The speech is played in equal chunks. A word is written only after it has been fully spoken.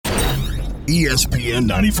ESPN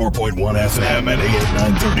 94.1 FM and AM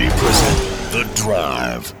 930 present The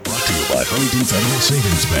Drive. Brought to you by Huntington Federal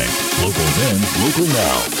Savings Bank. Local then, local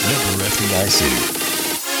now. Member FDIC.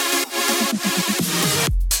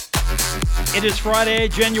 It is Friday,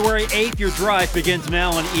 January 8th. Your drive begins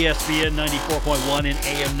now on ESPN 94.1 and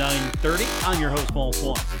AM 930. I'm your host, Paul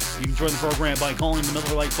Swann. You can join the program by calling the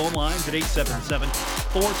Miller Lite phone lines at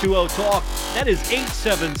 877-420-TALK. That is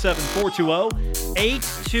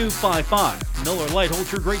 877-420-8255. Miller Lite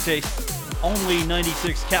holds your great taste. Only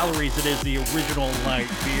 96 calories. It is the original light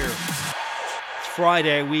beer. It's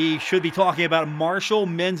Friday. We should be talking about Marshall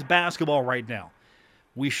men's basketball right now.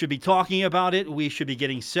 We should be talking about it. We should be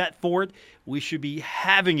getting set for it. We should be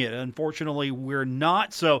having it. Unfortunately, we're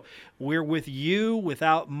not. So we're with you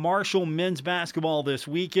without Marshall men's basketball this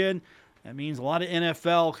weekend. That means a lot of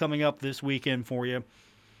NFL coming up this weekend for you. I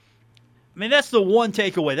mean, that's the one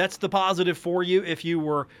takeaway. That's the positive for you if you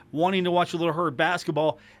were wanting to watch a little Herd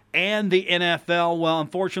basketball and the NFL. Well,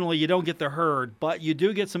 unfortunately, you don't get the Herd, but you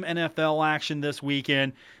do get some NFL action this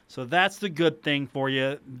weekend. So that's the good thing for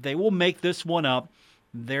you. They will make this one up.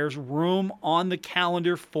 There's room on the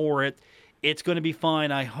calendar for it. It's going to be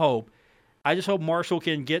fine, I hope. I just hope Marshall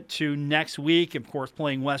can get to next week. Of course,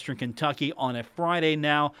 playing Western Kentucky on a Friday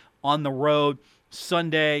now on the road.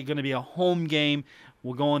 Sunday, going to be a home game.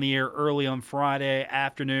 We'll go on the air early on Friday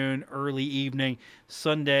afternoon, early evening.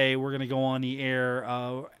 Sunday, we're going to go on the air,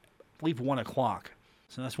 I believe, 1 o'clock.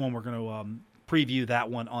 So that's when we're going to preview that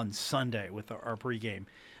one on Sunday with our pregame.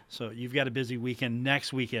 So you've got a busy weekend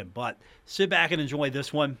next weekend, but sit back and enjoy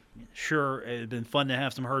this one. Sure, it's been fun to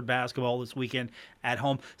have some Herd basketball this weekend at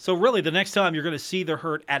home. So really, the next time you're going to see the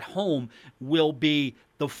Herd at home will be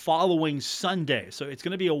the following Sunday. So it's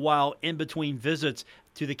going to be a while in between visits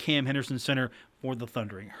to the Cam Henderson Center for the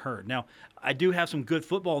Thundering Herd. Now, I do have some good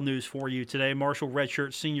football news for you today. Marshall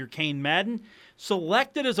redshirt senior Kane Madden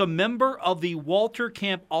selected as a member of the Walter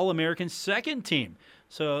Camp All-American second team.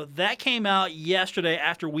 So that came out yesterday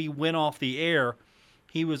after we went off the air.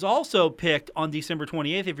 He was also picked on December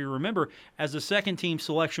 28th, if you remember, as a second-team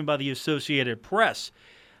selection by the Associated Press.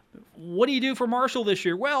 What do you do for Marshall this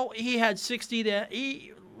year? Well, he had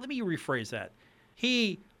let me rephrase that.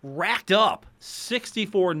 He racked up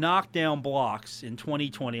 64 knockdown blocks in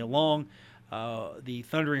 2020 along the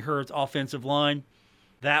Thundering Herd's offensive line.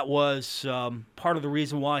 That was part of the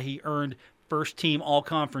reason why he earned first-team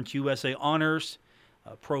All-Conference USA honors.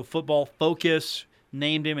 Pro Football Focus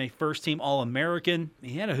named him a first-team All-American.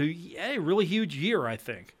 He had a really huge year, I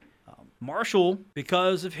think. Marshall,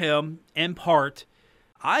 because of him, in part,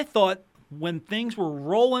 I thought when things were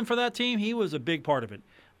rolling for that team, he was a big part of it.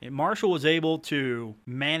 And Marshall was able to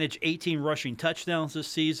manage 18 rushing touchdowns this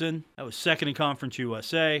season. That was second in Conference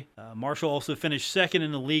USA. Marshall also finished second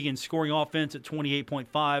in the league in scoring offense at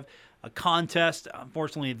 28.5 a contest.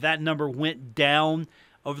 Unfortunately, that number went down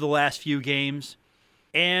over the last few games.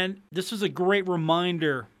 And this was a great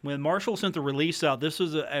reminder. When Marshall sent the release out, this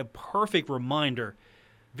was a perfect reminder.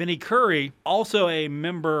 Vinny Curry, also a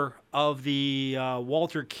member of the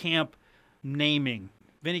Walter Camp naming.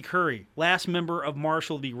 Vinny Curry, last member of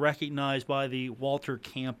Marshall to be recognized by the Walter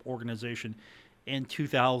Camp organization in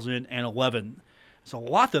 2011. It's a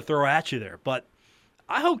lot to throw at you there, but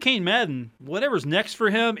I hope Kane Madden, whatever's next for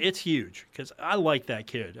him, it's huge because I like that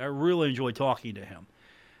kid. I really enjoy talking to him.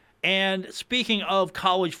 And speaking of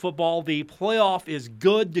college football, the playoff is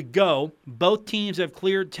good to go. Both teams have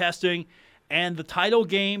cleared testing, and the title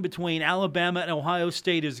game between Alabama and Ohio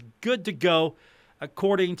State is good to go,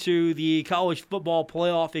 according to the College Football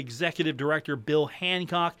Playoff Executive Director Bill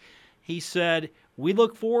Hancock. He said, "We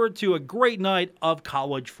look forward to a great night of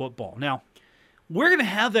college football." Now, we're going to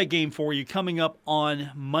have that game for you coming up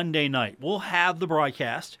on Monday night. We'll have the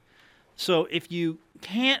broadcast. So if you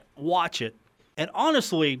can't watch it, and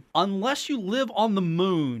honestly, unless you live on the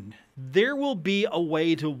moon, there will be a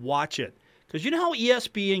way to watch it. Because you know how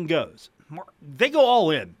ESPN goes. They go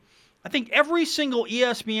all in. I think every single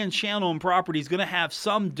ESPN channel and property is going to have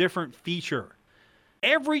some different feature.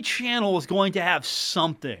 Every channel is going to have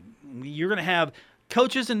something. You're going to have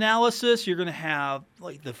coaches analysis. You're going to have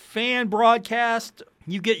like the fan broadcast.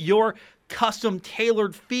 You get your custom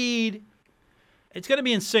tailored feed. It's going to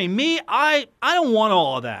be insane. I don't want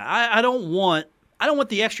all of that. I don't want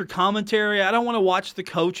the extra commentary. I don't want to watch the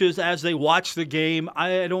coaches as they watch the game.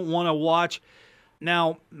 I don't want to watch.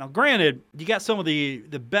 Now, granted, you got some of the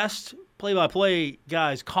best play-by-play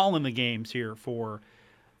guys calling the games here for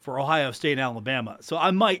Ohio State and Alabama. So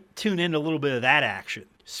I might tune in a little bit of that action,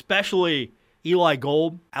 especially Eli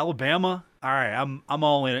Gold, Alabama. All right, I'm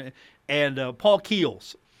all in it. And Paul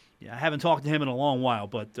Keels. Yeah, I haven't talked to him in a long while,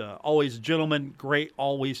 but always a gentleman, great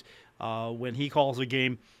always when he calls a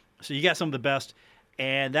game. So you got some of the best,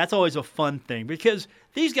 and that's always a fun thing because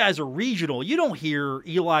these guys are regional. You don't hear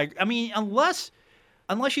Eli. I mean, unless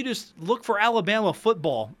you just look for Alabama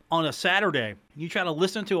football on a Saturday, you try to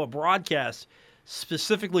listen to a broadcast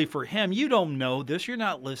specifically for him, you don't know this. You're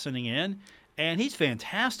not listening in, and he's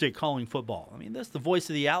fantastic calling football. I mean, that's the voice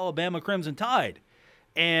of the Alabama Crimson Tide,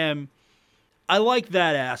 and I like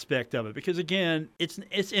that aspect of it because, again, it's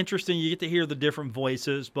interesting. You get to hear the different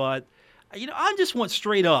voices, but, I just want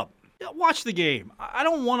straight up, watch the game. I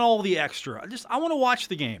don't want all the extra. I want to watch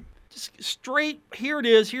the game. Just straight, here it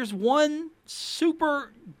is. Here's one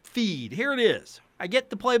super feed. Here it is. I get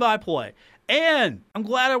the play-by-play. And I'm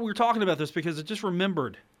glad that we're talking about this because I just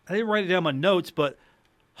remembered. I didn't write it down in my notes, but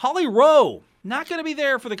Holly Rowe, not going to be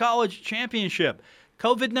there for the college championship.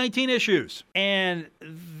 COVID-19 issues. And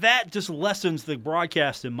that just lessens the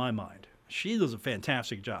broadcast in my mind. She does a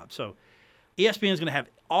fantastic job. So ESPN is going to have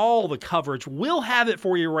all the coverage. We'll have it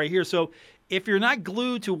for you right here. So if you're not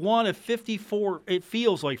glued to one of 54, it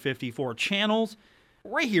feels like 54 channels,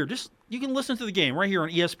 right here, you can listen to the game right here on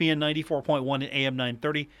ESPN 94.1 and AM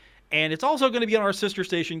 930. And it's also going to be on our sister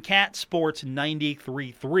station, Cat Sports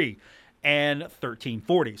 93.3 and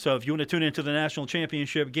 1340. So if you want to tune into the national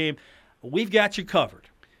championship game, we've got you covered.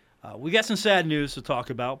 We got some sad news to talk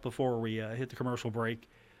about before we hit the commercial break.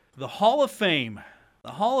 The Hall of Fame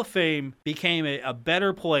became a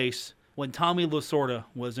better place when Tommy Lasorda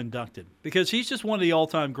was inducted because he's just one of the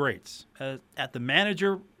all-time greats. At the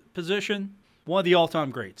manager position, one of the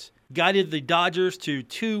all-time greats. Guided the Dodgers to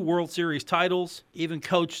 2 World Series titles, even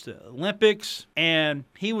coached the Olympics, and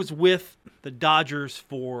he was with the Dodgers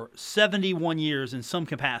for 71 years in some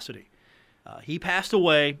capacity. He passed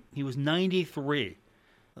away. He was 93.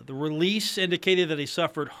 The release indicated that he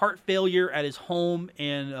suffered heart failure at his home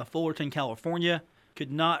in Fullerton, California.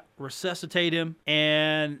 Could not resuscitate him,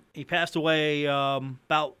 and he passed away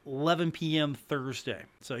about 11 p.m. Thursday.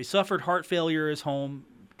 So he suffered heart failure at his home,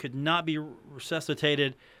 could not be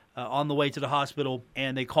resuscitated on the way to the hospital,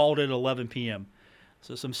 and they called it 11 p.m.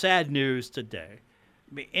 So some sad news today.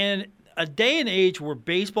 In a day and age where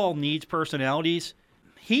baseball needs personalities,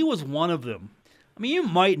 he was one of them. I mean, you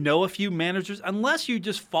might know a few managers, unless you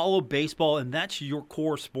just follow baseball and that's your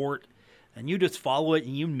core sport, and you just follow it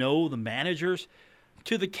and you know the managers.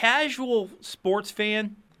 To the casual sports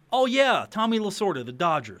fan, oh yeah, Tommy Lasorda, the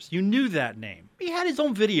Dodgers. You knew that name. He had his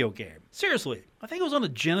own video game. Seriously, I think it was on the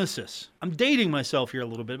Genesis. I'm dating myself here a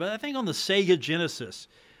little bit, but I think on the Sega Genesis,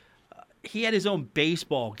 he had his own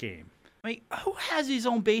baseball game. I mean, who has his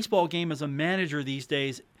own baseball game as a manager these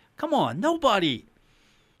days? Come on, nobody.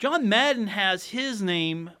 John Madden has his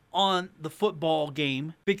name on the football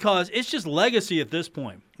game because it's just legacy at this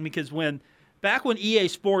point. Because back when EA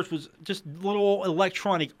Sports was just little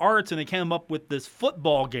electronic arts and they came up with this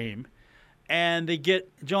football game and they get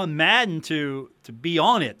John Madden to be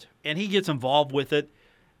on it and he gets involved with it.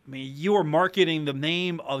 I mean, you are marketing the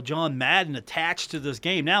name of John Madden attached to this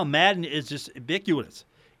game. Now Madden is just ubiquitous.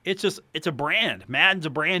 It's a brand. Madden's a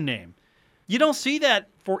brand name. You don't see that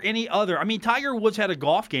for any other. I mean, Tiger Woods had a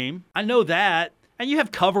golf game. I know that. And you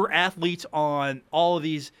have cover athletes on all of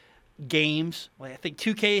these games. Like I think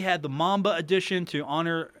 2K had the Mamba edition to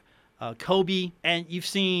honor Kobe. And you've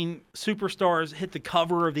seen superstars hit the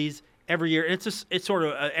cover of these every year. It's sort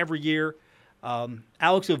of every year.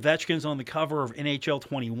 Alex Ovechkin's on the cover of NHL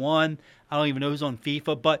 21. I don't even know who's on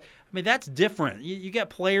FIFA. But, I mean, that's different. You got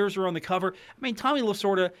players who are on the cover. I mean, Tommy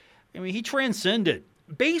Lasorda, he transcended.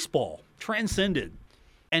 Baseball transcended.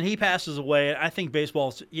 And he passes away. I think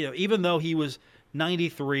baseball's, even though he was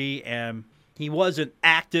 93 and he wasn't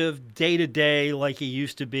active day-to-day like he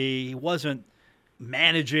used to be, he wasn't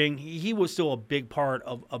managing, he was still a big part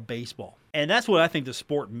of baseball. And that's what I think the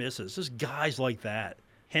sport misses, just guys like that.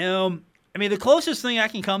 Him. I mean, the closest thing I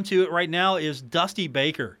can come to it right now is Dusty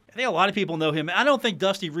Baker. I think a lot of people know him. I don't think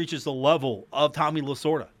Dusty reaches the level of Tommy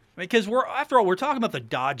Lasorda. Because after all, we're talking about the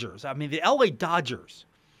Dodgers. I mean, the LA Dodgers.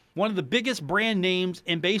 One of the biggest brand names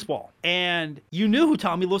in baseball. And you knew who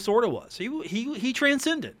Tommy Lasorda was. He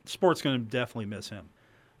transcended. Sport's going to definitely miss him.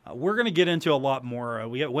 We're going to get into a lot more.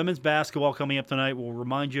 We got women's basketball coming up tonight. We'll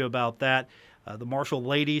remind you about that. The Marshall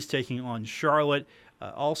ladies taking on Charlotte.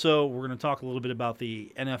 Also, we're going to talk a little bit about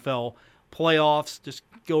the NFL playoffs. Just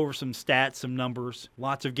go over some stats, some numbers.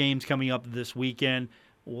 Lots of games coming up this weekend.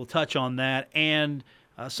 We'll touch on that. And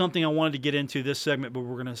something I wanted to get into this segment, but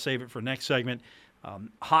we're going to save it for next segment.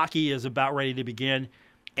 Hockey is about ready to begin,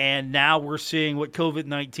 and now we're seeing what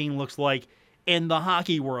COVID-19 looks like in the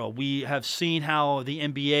hockey world. We have seen how the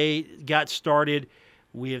NBA got started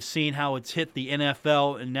We have seen how it's hit the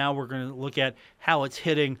NFL, and now we're going to look at how it's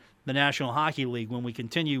hitting the National Hockey League when we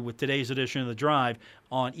continue with today's edition of The Drive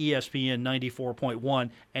on ESPN 94.1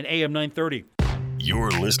 and AM 930.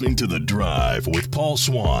 You're listening to The Drive with Paul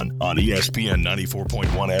Swann on ESPN 94.1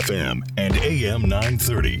 FM and AM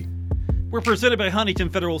 930. We're presented by Huntington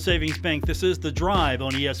Federal Savings Bank. This is The Drive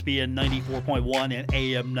on ESPN 94.1 and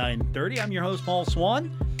AM 930. I'm your host, Paul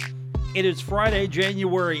Swann. It is Friday,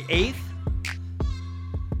 January 8th.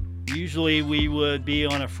 Usually we would be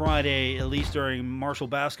on a Friday, at least during Marshall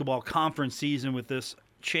basketball conference season with this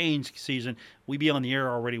change season. We'd be on the air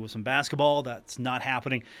already with some basketball. That's not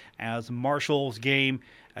happening as Marshall's game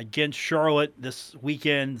against Charlotte this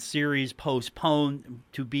weekend series postponed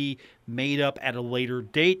to be made up at a later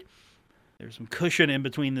date. There's some cushion in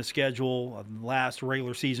between the schedule of the last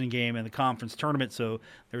regular season game and the conference tournament, so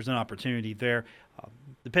there's an opportunity there.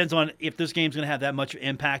 Depends on if this game's going to have that much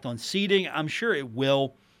impact on seeding. I'm sure it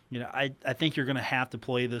will. I think you're going to have to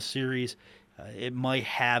play this series. It might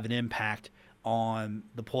have an impact on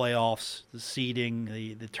the playoffs, the seeding,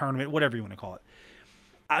 the tournament, whatever you want to call it.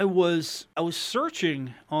 I was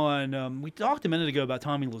searching on. We talked a minute ago about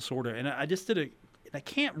Tommy Lasorda, and I just did I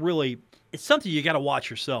can't really. It's something you got to watch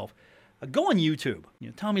yourself. Go on YouTube.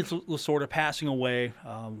 Tommy Lasorda passing away,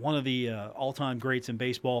 one of the all-time greats in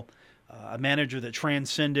baseball, a manager that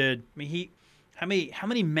transcended. I mean, how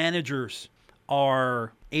many managers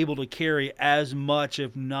are able to carry as much,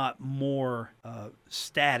 if not more,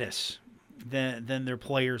 status than their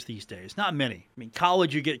players these days? Not many. I mean,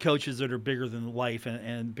 college, you get coaches that are bigger than life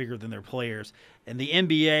and bigger than their players. In the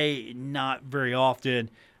NBA, not very often.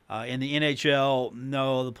 In the NHL,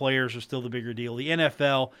 no, the players are still the bigger deal. The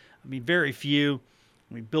NFL, I mean, very few.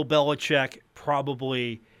 I mean, Bill Belichick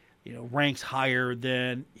probably, ranks higher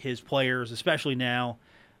than his players, especially now.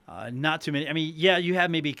 Not too many. I mean, yeah, you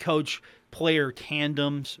have maybe coach-player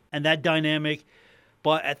tandems and that dynamic,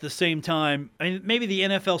 but at the same time, I mean, maybe the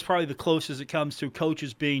NFL is probably the closest it comes to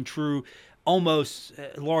coaches being true, almost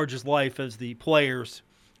as large as life as the players.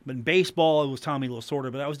 But in baseball, it was Tommy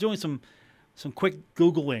Lasorda. But I was doing some quick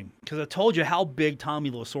Googling because I told you how big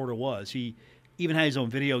Tommy Lasorda was. He even had his own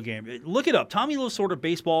video game. Look it up. Tommy Lasorda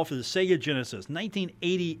baseball for the Sega Genesis,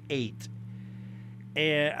 1988.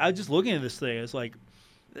 And I was just looking at this thing. It's like,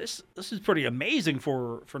 this is pretty amazing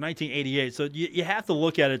for 1988. So you have to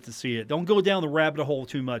look at it to see it. Don't go down the rabbit hole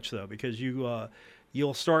too much, though, because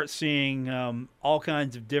you'll start seeing all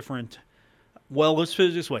kinds of different. Well, let's put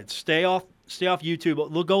it this way: stay off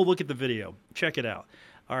YouTube. Go look at the video. Check it out.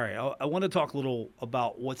 All right, I want to talk a little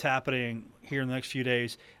about what's happening here in the next few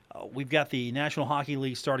days. We've got the National Hockey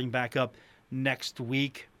League starting back up next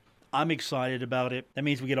week. I'm excited about it. That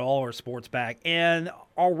means we get all our sports back. And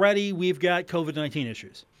already we've got COVID-19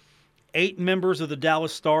 issues. 8 members of the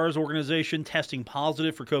Dallas Stars organization testing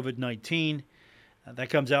positive for COVID-19. That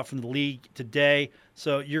comes out from the league today.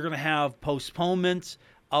 So you're going to have postponements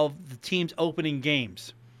of the team's opening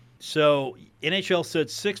games. So NHL said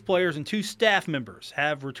 6 players and 2 staff members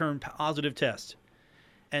have returned positive tests.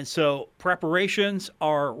 And so preparations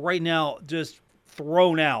are right now just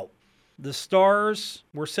thrown out. The Stars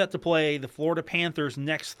were set to play the Florida Panthers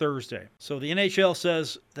next Thursday. So the NHL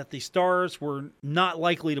says that the Stars were not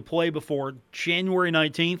likely to play before January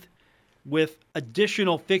 19th, with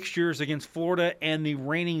additional fixtures against Florida and the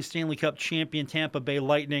reigning Stanley Cup champion Tampa Bay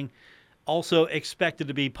Lightning also expected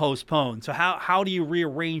to be postponed. So how do you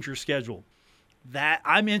rearrange your schedule? That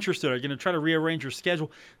I'm interested. Are you going to try to rearrange your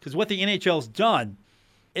schedule? Because what the NHL's done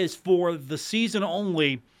is for the season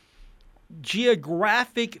only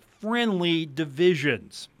geographic-friendly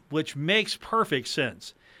divisions, which makes perfect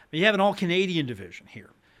sense. You have an all-Canadian division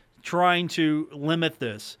here, trying to limit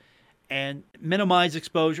this and minimize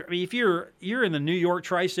exposure. I mean, if you're in the New York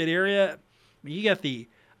tri-state area, I mean, you got the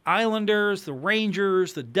Islanders, the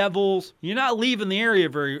Rangers, the Devils. You're not leaving the area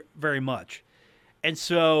very, very much. And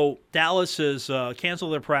so Dallas has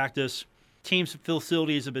canceled their practice. Teams'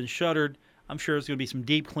 facilities have been shuttered. I'm sure there's going to be some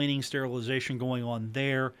deep cleaning, sterilization going on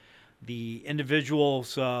there. The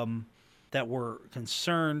individuals that were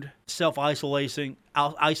concerned self-isolating.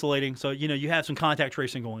 So, you have some contact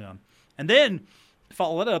tracing going on. And then,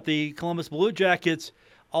 follow that up, the Columbus Blue Jackets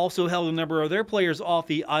also held a number of their players off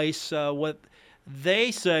the ice. What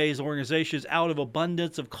they say is the organization is out of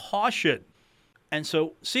abundance of caution. And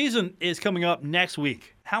so season is coming up next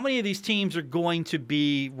week. How many of these teams are going to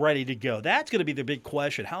be ready to go? That's going to be the big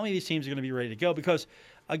question. How many of these teams are going to be ready to go? Because,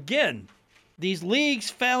 again, these leagues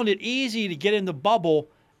found it easy to get in the bubble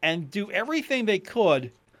and do everything they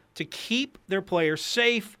could to keep their players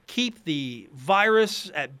safe, keep the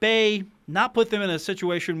virus at bay, not put them in a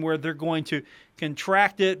situation where they're going to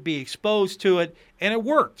contract it, be exposed to it, and it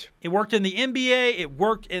worked. It worked in the NBA, it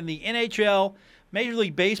worked in the NHL. Major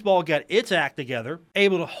League Baseball got its act together,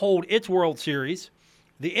 able to hold its World Series.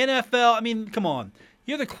 The NFL, I mean, come on.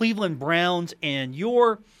 You're the Cleveland Browns, and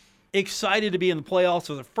you're excited to be in the playoffs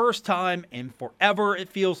for the first time in forever, it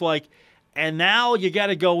feels like. And now you got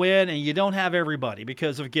to go in, and you don't have everybody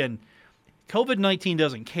because, again, COVID-19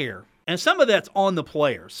 doesn't care. And some of that's on the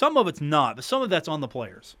players. Some of it's not, but some of that's on the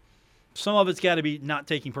players. Some of it's got to be not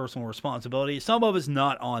taking personal responsibility. Some of it's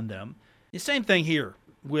not on them. The same thing here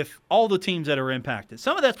with all the teams that are impacted.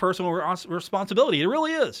 Some of that's personal responsibility. It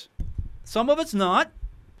really is. Some of it's not,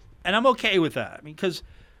 and I'm okay with that because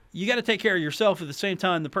you got to take care of yourself at the same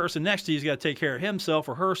time the person next to you's got to take care of himself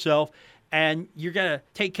or herself, and you got to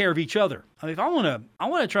take care of each other. I mean, if I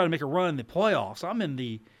want to try to make a run in the playoffs, I'm in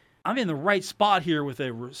the right spot here with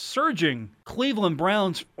a resurging Cleveland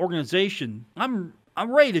Browns organization. I'm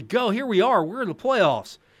ready to go. Here we are. We're in the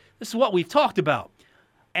playoffs. This is what we've talked about.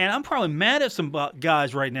 And I'm probably mad at some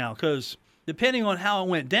guys right now because depending on how it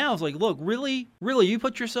went down, it's like, look, really, you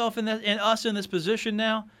put yourself in us in this position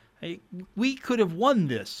now? Hey, we could have won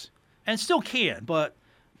this and still can, but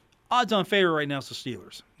odds-on favorite right now is the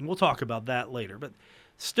Steelers. And we'll talk about that later. But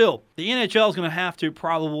still, the NHL is going to have to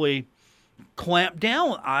probably clamp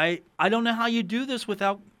down. I don't know how you do this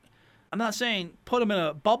without, I'm not saying put them in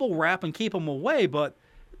a bubble wrap and keep them away, but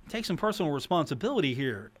take some personal responsibility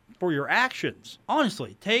here for your actions.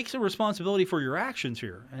 Honestly, take some responsibility for your actions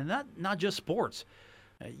here, and not just sports.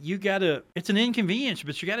 It's an inconvenience,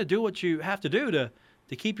 but you got to do what you have to do to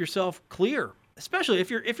keep yourself clear, especially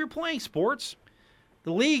if you're playing sports.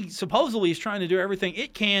 The league supposedly is trying to do everything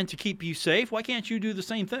it can to keep you safe. Why can't you do the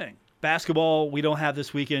same thing? Basketball, we don't have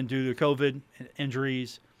this weekend due to COVID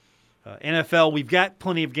injuries. NFL, we've got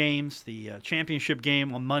plenty of games. The championship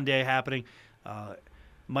game on Monday happening.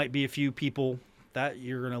 Might be a few people that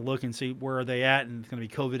you're going to look and see where are they at, and it's going to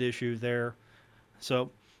be COVID issues there.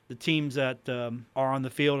 So the teams that are on the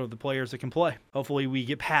field are the players that can play. Hopefully we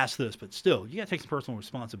get past this, but still, you got to take some personal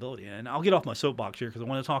responsibility. And I'll get off my soapbox here because I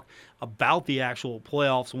want to talk about the actual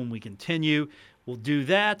playoffs when we continue. We'll do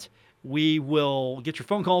that. We will get your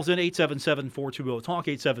phone calls in,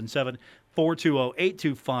 877-420-TALK,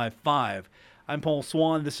 877-420-8255. I'm Paul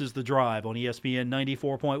Swann. This is The Drive on ESPN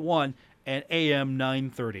 94.1 and AM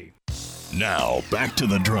 930. Now, back to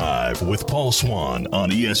The Drive with Paul Swann on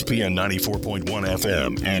ESPN 94.1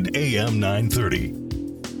 FM and AM 930.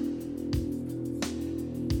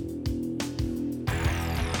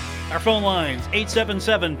 Our phone lines,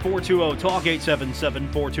 877-420-TALK,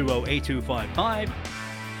 877-420-8255.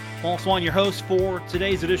 Paul Swann, your host for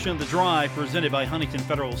today's edition of The Drive, presented by Huntington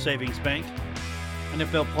Federal Savings Bank.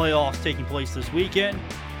 NFL playoffs taking place this weekend.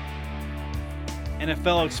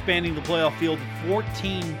 NFL expanding the playoff field to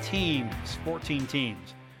 14 teams. 14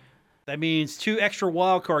 teams. That means 2 extra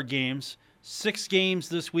wildcard games. 6 games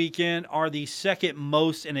this weekend are the second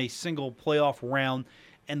most in a single playoff round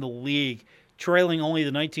in the league, trailing only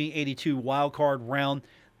the 1982 wildcard round.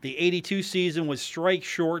 The 82 season was strike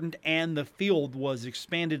shortened and the field was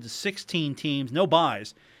expanded to 16 teams, no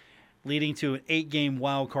byes, leading to an 8-game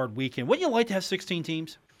wildcard weekend. Wouldn't you like to have 16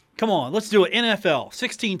 teams? Come on, let's do it. NFL,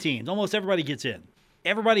 16 teams. Almost everybody gets in.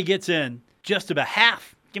 Everybody gets in, just about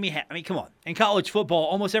half. Give me half. I mean, come on. In college football,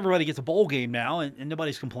 almost everybody gets a bowl game now, and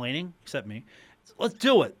nobody's complaining except me. So let's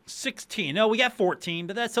do it. 16. No, we got 14,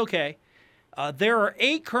 but that's okay. There are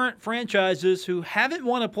 8 current franchises who haven't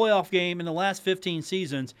won a playoff game in the last 15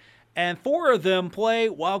 seasons, and 4 of them play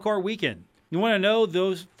wildcard weekend. You want to know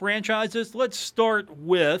those franchises? Let's start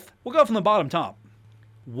with, we'll go from the bottom top.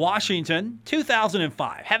 Washington,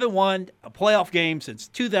 2005. Haven't won a playoff game since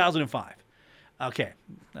 2005. Okay,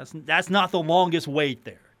 that's not the longest wait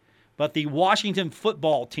there. But the Washington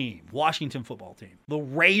football team. The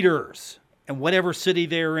Raiders, and whatever city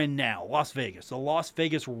they're in now, Las Vegas. The Las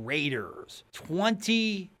Vegas Raiders,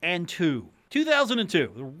 20-2.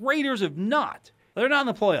 2002, the Raiders they're not in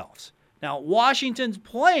the playoffs. Now, Washington's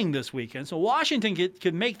playing this weekend, so Washington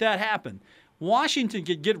could make that happen. Washington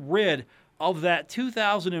could get rid of that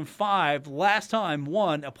 2005 last time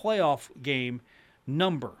won a playoff game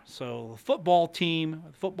number. So football team,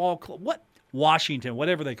 football club, Washington,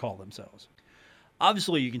 whatever they call themselves.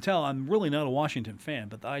 Obviously, you can tell I'm really not a Washington fan,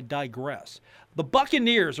 but I digress. The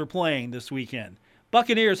Buccaneers are playing this weekend.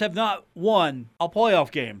 Buccaneers have not won a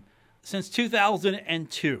playoff game since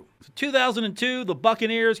 2002. So 2002, the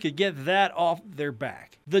Buccaneers could get that off their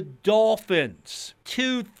back. The Dolphins,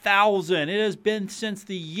 2000. It has been since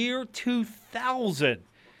the year 2000.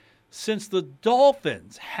 since the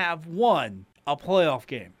Dolphins have won a playoff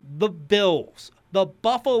game. The Bills, the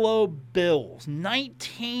Buffalo Bills,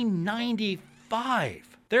 1995.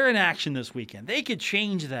 They're in action this weekend. They could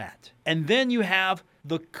change that. And then you have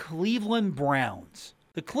the Cleveland Browns.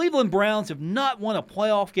 The Cleveland Browns have not won a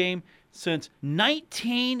playoff game since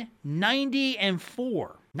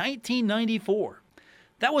 1994. 1994.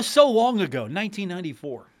 That was so long ago,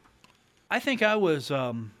 1994. I think that was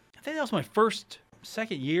my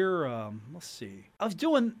second year. Let's see. I was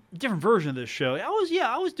doing a different version of this show.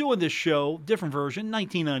 I was doing this show, different version,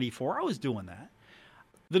 1994. I was doing that.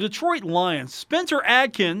 The Detroit Lions, Spencer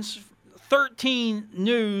Adkins, 13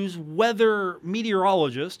 News weather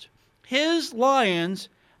meteorologist, his Lions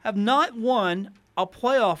have not won a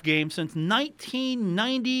playoff game since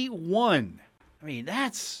 1991. I mean,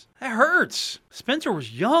 that hurts. Spencer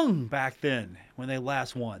was young back then when they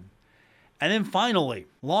last won. And then finally,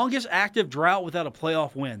 longest active drought without a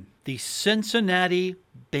playoff win, the Cincinnati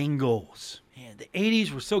Bengals. Man, the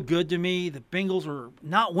 80s were so good to me. The Bengals were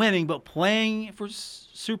not winning, but playing for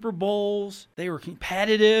Super Bowls. They were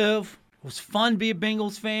competitive. It was fun to be a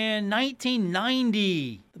Bengals fan.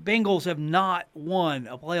 1990. The Bengals have not won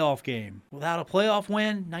a playoff game. Without a playoff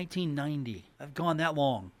win, 1990. I've gone that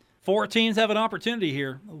long. 4 teams have an opportunity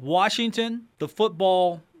here. Washington, the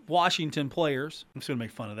football Washington players. I'm just going to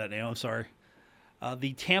make fun of that name. I'm sorry.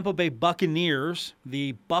 The Tampa Bay Buccaneers,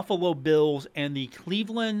 the Buffalo Bills, and the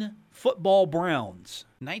Cleveland Football Browns.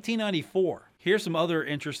 1994. Here's some other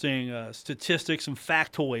interesting statistics, some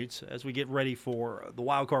factoids as we get ready for the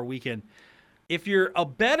wild card weekend. If you're a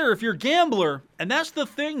bettor, if you're a gambler, and that's the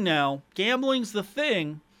thing now, gambling's the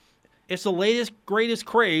thing. It's the latest, greatest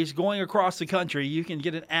craze going across the country. You can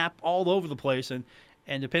get an app all over the place, and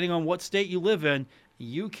depending on what state you live in,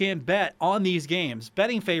 you can bet on these games.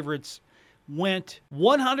 Betting favorites went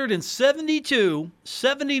 172,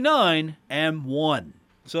 79, and 1.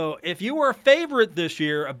 So if you were a favorite this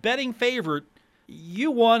year, a betting favorite,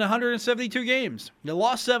 you won 172 games. You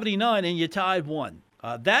lost 79 and you tied 1.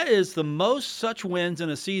 That is the most such wins in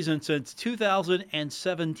a season since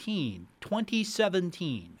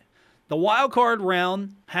 2017. The wild card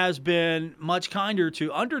round has been much kinder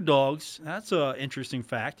to underdogs. That's an interesting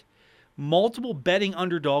fact. Multiple betting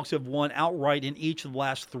underdogs have won outright in each of the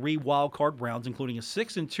last 3 wild card rounds, including a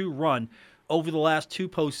 6-2 run over the last 2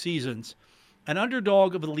 postseasons. An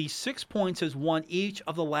underdog of at least 6 points has won each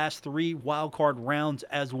of the last 3 wild card rounds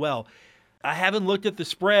as well. I haven't looked at the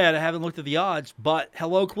spread. I haven't looked at the odds, but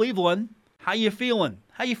hello, Cleveland. How you feeling?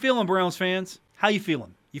 How you feeling, Browns fans? How you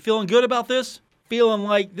feeling? You feeling good about this? Feeling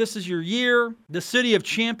like this is your year? The city of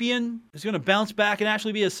champion is going to bounce back and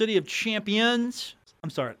actually be a city of champions? I'm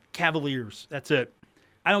sorry, Cavaliers. That's it.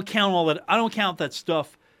 I don't count all that. I don't count that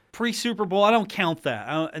stuff. Pre-Super Bowl, I don't count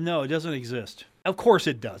that. No, it doesn't exist. Of course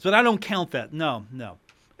it does, but I don't count that. No.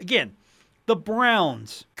 Again, the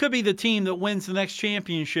Browns could be the team that wins the next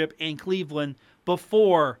championship in Cleveland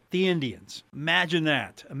before the Indians. Imagine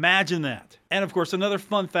that. And of course, another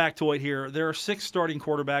fun factoid here. There are 6 starting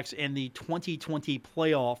quarterbacks in the 2020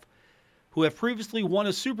 playoff who have previously won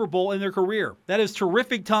a Super Bowl in their career. That is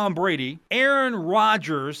terrific Tom Brady, Aaron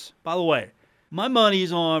Rodgers. By the way, my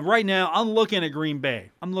money's on right now. I'm looking at Green Bay.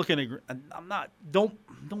 I'm not. Don't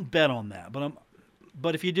bet on that.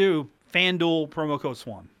 But if you do, FanDuel promo code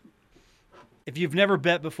SWAN. If you've never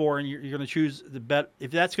bet before and you're going to choose the bet,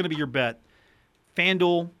 if that's going to be your bet,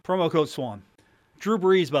 FanDuel promo code SWAN. Drew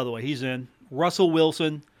Brees, by the way, he's in. Russell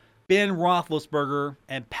Wilson, Ben Roethlisberger,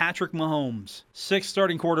 and Patrick Mahomes. 6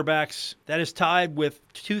 starting quarterbacks. That is tied with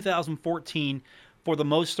 2014 for the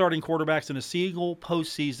most starting quarterbacks in a single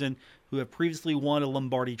postseason who have previously won a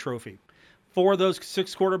Lombardi Trophy. 4 of those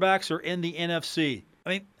 6 quarterbacks are in the NFC. I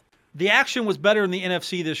mean, the action was better in the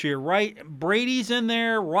NFC this year, right? Brady's in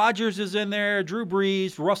there, Rodgers is in there, Drew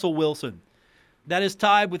Brees, Russell Wilson. That is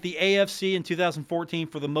tied with the AFC in 2014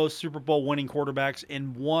 for the most Super Bowl winning quarterbacks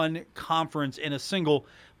in one conference in a single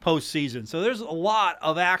postseason. So there's a lot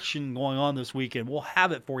of action going on this weekend. We'll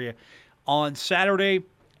have it for you on Saturday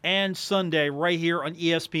and Sunday right here on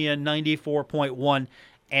ESPN 94.1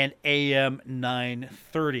 and AM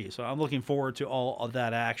 930. So I'm looking forward to all of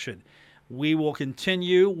that action. We will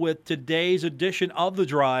continue with today's edition of The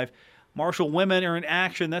Drive. Marshall women are in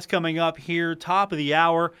action. That's coming up here, top of the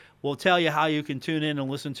hour. We'll tell you how you can tune in and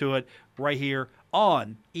listen to it right here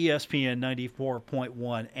on ESPN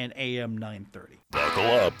 94.1 and AM 930. Buckle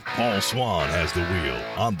up. Paul Swan has the wheel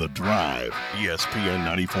on The Drive. ESPN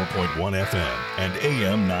 94.1 FM and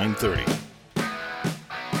AM 930.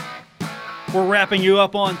 We're wrapping you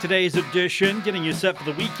up on today's edition, getting you set for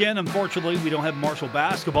the weekend. Unfortunately, we don't have Marshall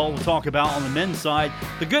basketball to talk about on the men's side.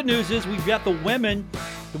 The good news is we've got the women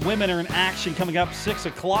The women are in action coming up. 6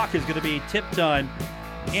 o'clock is going to be tip time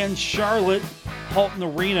in Charlotte, Halton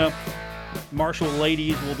Arena. Marshall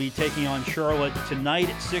ladies will be taking on Charlotte tonight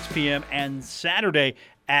at 6 p.m. and Saturday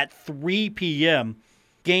at 3 p.m.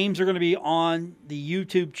 Games are going to be on the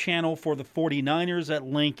YouTube channel for the 49ers. That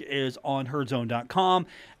link is on herdzone.com.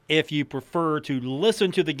 If you prefer to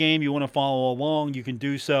listen to the game, you want to follow along, you can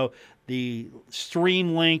do so. The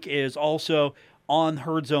stream link is also on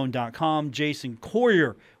herdzone.com. Jason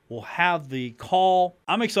Courier will have the call.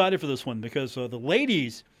 I'm excited for this one because the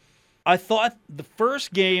ladies, I thought the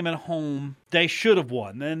first game at home, they should have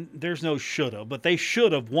won. Then there's no shoulda, but they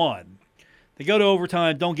should have won. They go to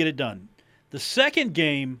overtime, don't get it done. The second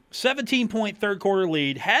game, 17-point third-quarter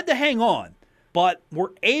lead, had to hang on, but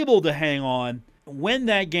were able to hang on, win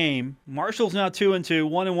that game. Marshall's now 2-2,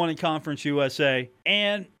 1-1 in Conference USA,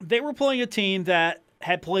 and they were playing a team that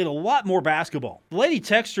had played a lot more basketball. The Lady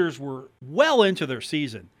Texters were well into their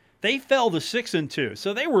season. They fell to 6-2,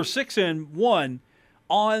 so they were 6-1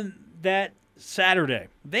 on that Saturday.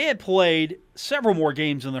 They had played several more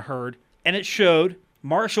games in the Herd, and it showed.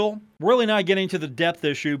 Marshall really not getting to the depth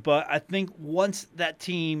issue, but I think once that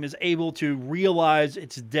team is able to realize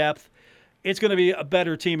its depth, it's going to be a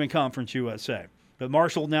better team in Conference USA. But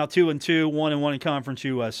Marshall now 2-2, 1-1 in Conference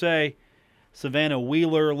USA. Savannah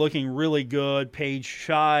Wheeler looking really good. Paige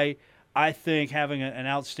Shy, I think, having an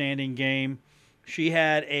outstanding game. She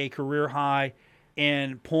had a career high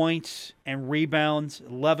in points and rebounds,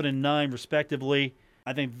 11 and 9 respectively.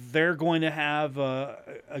 I think they're going to have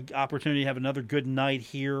an opportunity to have another good night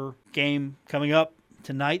here. Game coming up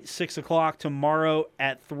tonight, 6 o'clock. Tomorrow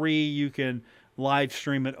at 3, you can live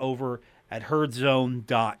stream it over at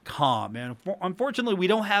herdzone.com. And unfortunately, we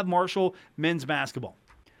don't have Marshall men's basketball.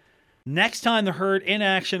 Next time the Herd in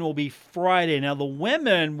action will be Friday. Now, the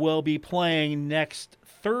women will be playing next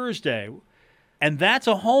Thursday. And that's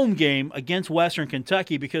a home game against Western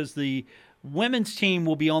Kentucky because the women's team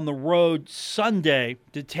will be on the road Sunday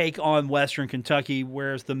to take on Western Kentucky,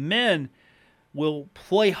 whereas the men will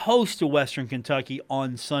play host to Western Kentucky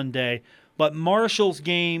on Sunday. But Marshall's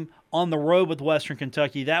game on the road with Western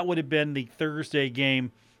Kentucky, that would have been the Thursday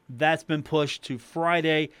game. That's been pushed to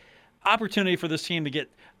Friday. Opportunity for this team to get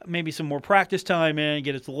maybe some more practice time in,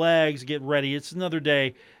 get its legs, get ready. It's another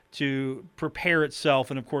day to prepare itself.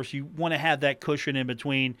 And, of course, you want to have that cushion in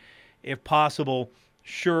between if possible.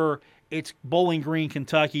 Sure, it's Bowling Green,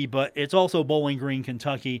 Kentucky, but it's also Bowling Green,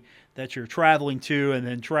 Kentucky that you're traveling to and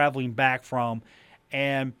then traveling back from.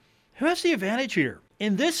 And who has the advantage here?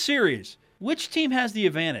 In this series, which team has the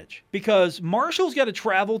advantage? Because Marshall's got to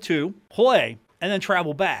travel to, play, and then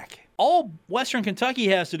travel back. All Western Kentucky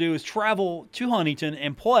has to do is travel to Huntington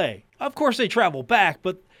and play. Of course, they travel back,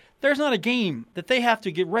 but there's not a game that they have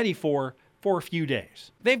to get ready for a few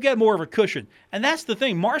days. They've got more of a cushion. And that's the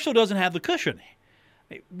thing. Marshall doesn't have the cushion.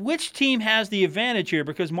 Which team has the advantage here?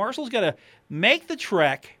 Because Marshall's got to make the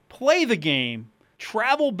trek, play the game,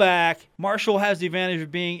 travel back. Marshall has the advantage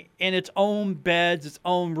of being in its own beds, its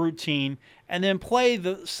own routine, and then play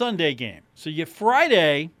the Sunday game. So you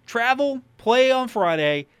Friday, travel, play on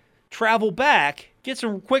Friday, travel back, get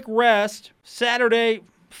some quick rest, Saturday,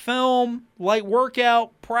 film, light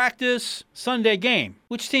workout, practice, Sunday game.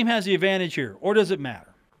 Which team has the advantage here, or does it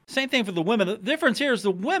matter? Same thing for the women. The difference here is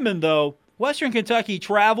the women, though, Western Kentucky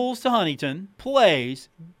travels to Huntington, plays,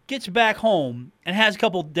 gets back home, and has a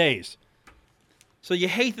couple days. So you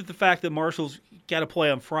hate the fact that Marshall's got to play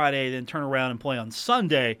on Friday, then turn around and play on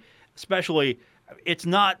Sunday, especially it's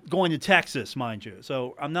not going to Texas, mind you.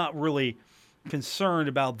 So I'm not really concerned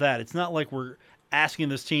about that. It's not like we're asking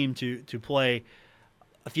this team to play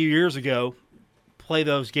a few years ago, play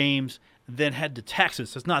those games, then head to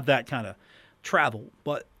Texas. It's not that kind of travel.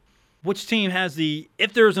 But which team has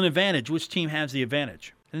if there's an advantage, which team has the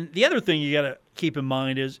advantage? And the other thing you got to keep in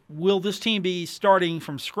mind is, will this team be starting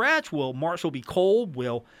from scratch? Will Marshall be cold?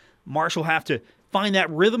 Will Marshall have to find that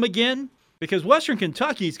rhythm again? Because Western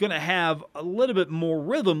Kentucky is going to have a little bit more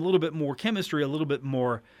rhythm, a little bit more chemistry, a little bit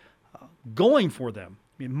more going for them.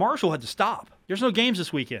 I mean, Marshall had to stop. There's no games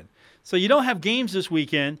this weekend. So you don't have games this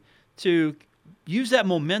weekend to use that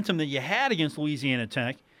momentum that you had against Louisiana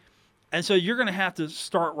Tech. And so you're going to have to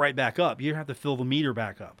start right back up. You have to fill the meter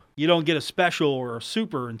back up. You don't get a special or a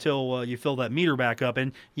super until you fill that meter back up,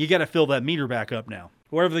 and you got to fill that meter back up now.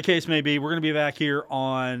 Whatever the case may be, we're going to be back here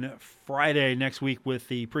on Friday next week with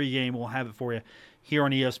the pregame. We'll have it for you here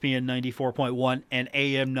on ESPN 94.1 and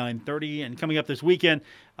AM 930. And coming up this weekend,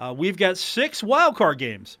 we've got 6 wildcard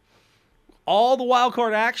games. All the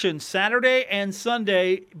wildcard action, Saturday and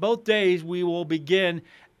Sunday, both days, we will begin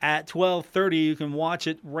at 12:30. You can watch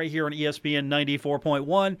it right here on ESPN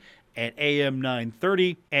 94.1 and AM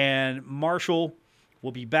 930. And Marshall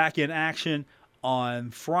will be back in action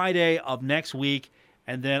on Friday of next week.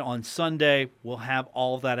 And then on Sunday, we'll have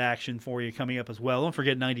all of that action for you coming up as well. Don't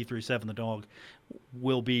forget 93.7 The Dog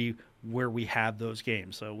will be where we have those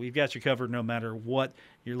games. So we've got you covered no matter what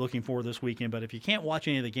you're looking for this weekend. But if you can't watch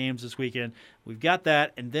any of the games this weekend, we've got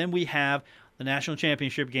that. And then we have the national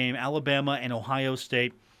championship game, Alabama and Ohio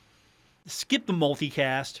State. Skip the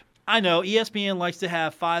multicast. I know ESPN likes to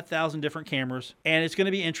have 5,000 different cameras, and it's going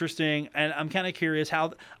to be interesting. And I'm kind of curious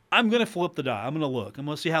how I'm going to flip the die. I'm going to look. I'm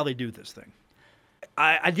going to see how they do this thing.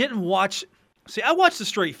 I didn't watch. See, I watched the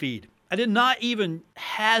straight feed. I did not even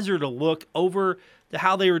hazard a look over to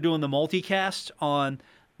how they were doing the multicast on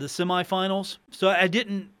the semifinals. So I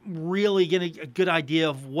didn't really get a good idea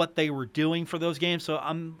of what they were doing for those games. So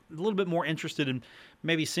I'm a little bit more interested in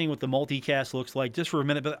maybe seeing what the multicast looks like just for a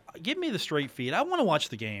minute. But give me the straight feed. I want to watch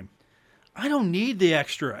the game. I don't need the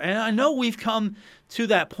extra. And I know we've come to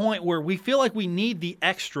that point where we feel like we need the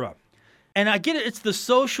extra. And I get it. It's the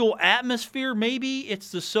social atmosphere, maybe.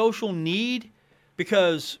 It's the social need.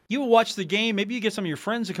 Because you watch the game, maybe you get some of your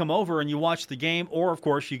friends to come over and you watch the game. Or, of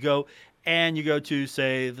course, you go to,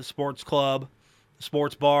 say, the sports club, the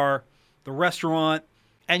sports bar, the restaurant,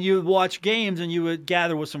 and you would watch games and you would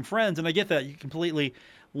gather with some friends. And I get that. You completely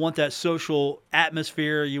want that social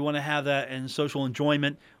atmosphere. You want to have that and social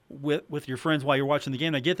enjoyment with your friends while you're watching the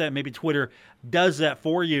game. I get that. Maybe Twitter does that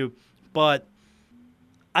for you. But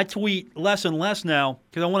I tweet less and less now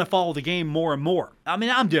because I want to follow the game more and more. I mean,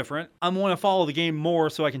 I'm different. I want to follow the game more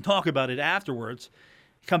so I can talk about it afterwards,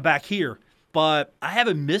 come back here. But I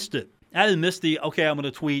haven't missed it. I haven't missed I'm going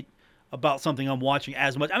to tweet about something I'm watching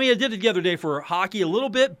as much. I mean, I did it the other day for hockey a little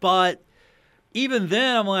bit, but even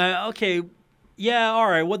then I'm like, okay, yeah, all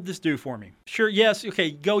right, what'd this do for me? Sure, yes, okay,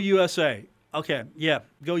 go USA. Okay, yeah,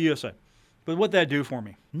 go USA. But what'd that do for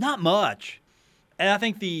me? Not much. And I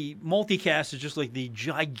think the multicast is just like the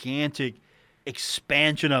gigantic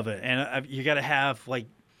expansion of it. And you got to have like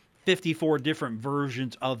 54 different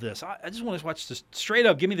versions of this. I just want to watch this straight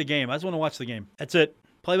up. Give me the game. I just want to watch the game. That's it.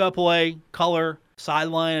 Play-by-play, color,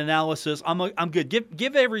 sideline analysis. I'm good.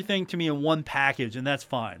 Give everything to me in one package, and that's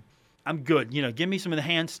fine. I'm good. Give me some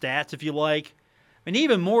enhanced stats if you like. And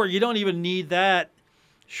even more, you don't even need that.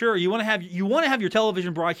 Sure, you want to have your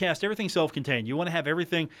television broadcast, everything self-contained. You want to have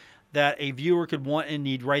everything that a viewer could want and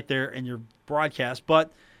need right there in your broadcast. But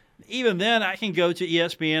even then, I can go to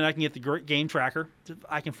ESPN. I can get the great game tracker.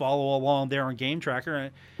 I can follow along there on Game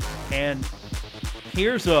Tracker. And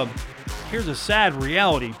here's a sad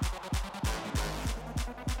reality.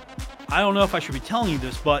 I don't know if I should be telling you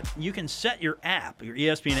this, but you can set your app, your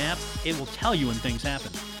ESPN app. It will tell you when things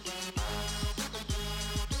happen.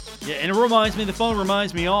 Yeah, and the phone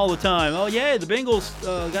reminds me all the time. Oh, yeah, the Bengals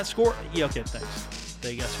got scored. Yeah, okay, thanks.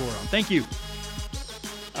 They got scored on. Thank you.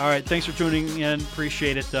 All right, thanks for tuning in.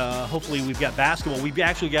 Appreciate it. Hopefully we've got basketball. We've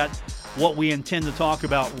actually got what we intend to talk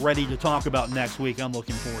about ready to talk about next week. I'm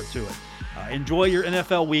looking forward to it. Enjoy your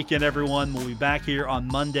NFL weekend, everyone. We'll be back here on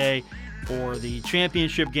Monday for the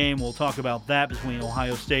championship game. We'll talk about that between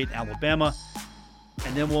Ohio State and Alabama.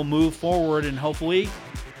 And then we'll move forward, and hopefully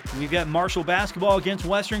we've got Marshall basketball against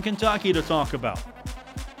Western Kentucky to talk about.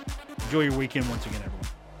 Enjoy your weekend once again, everyone.